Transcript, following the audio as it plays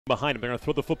behind him. They're going to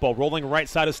throw the football, rolling right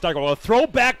side of Steiger. A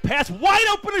throwback pass, wide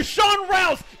open to Shawn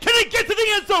Rouse. Can he get to the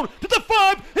end zone? To the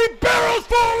 5. He barrels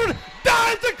forward,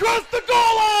 dives across the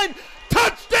goal line.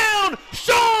 Touchdown,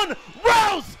 Shawn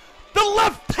Rouse, the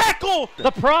left tackle.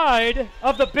 The pride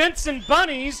of the Benson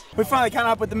Bunnies. We finally caught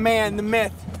up with the man, the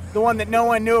myth, the one that no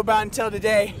one knew about until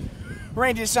today.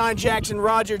 Rangers signed Jackson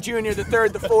Roger Jr., the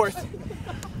third, the fourth.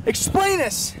 Explain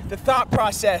us the thought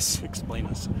process. Explain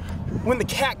us. When the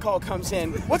cat call comes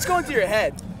in, what's going through your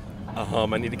head? I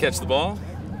need to catch the ball.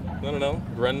 I don't know.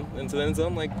 Run into the end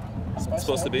zone like it's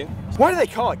supposed to be. Why do they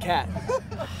call it cat?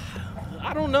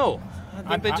 I don't know.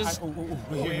 I think they just.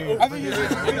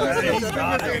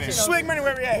 Swigman,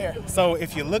 where we at here? So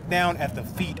if you look down at the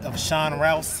feet of Shawn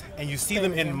Rouse and you see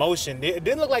them in motion, it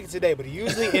didn't look like it today, but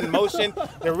usually in motion,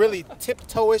 they're really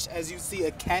tiptoeish as you see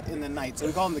a cat in the night. So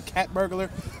we call him the cat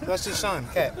burglar. So that's just Shawn,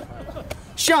 cat.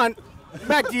 Shawn,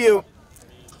 back to you.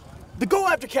 The goal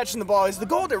after catching the ball, is the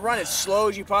goal to run as slow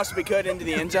as you possibly could into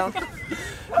the end zone?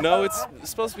 No, it's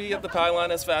supposed to be at the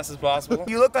pylon as fast as possible.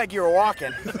 You look like you were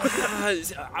walking.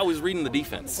 I was reading the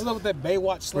defense. What's up with that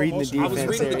Baywatch slow Reading the motion? I was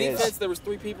defense, reading the there it is. defense. There was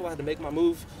 3 people. I had to make my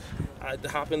move. I had to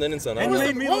hop in the end zone. What was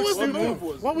the move?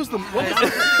 What was the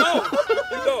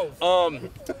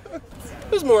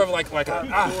It was more of like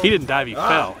a. He didn't dive, he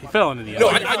fell. He fell into the end. No,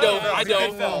 I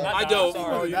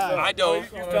dove.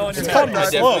 It's called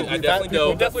slow. I definitely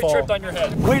dove. Definitely tripped on your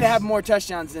head. Way to have more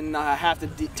touchdowns than half the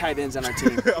tight ends on our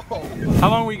team. How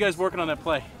long were you guys working on that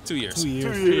play? 2 years. 2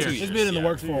 years. It's been in the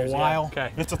works for a while.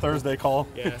 Okay. It's a Thursday call.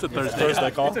 Yeah. It's a Thursday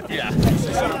call. Yeah.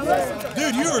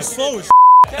 Dude, you were slow as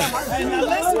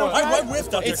I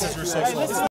whiffed up there because you're so slow.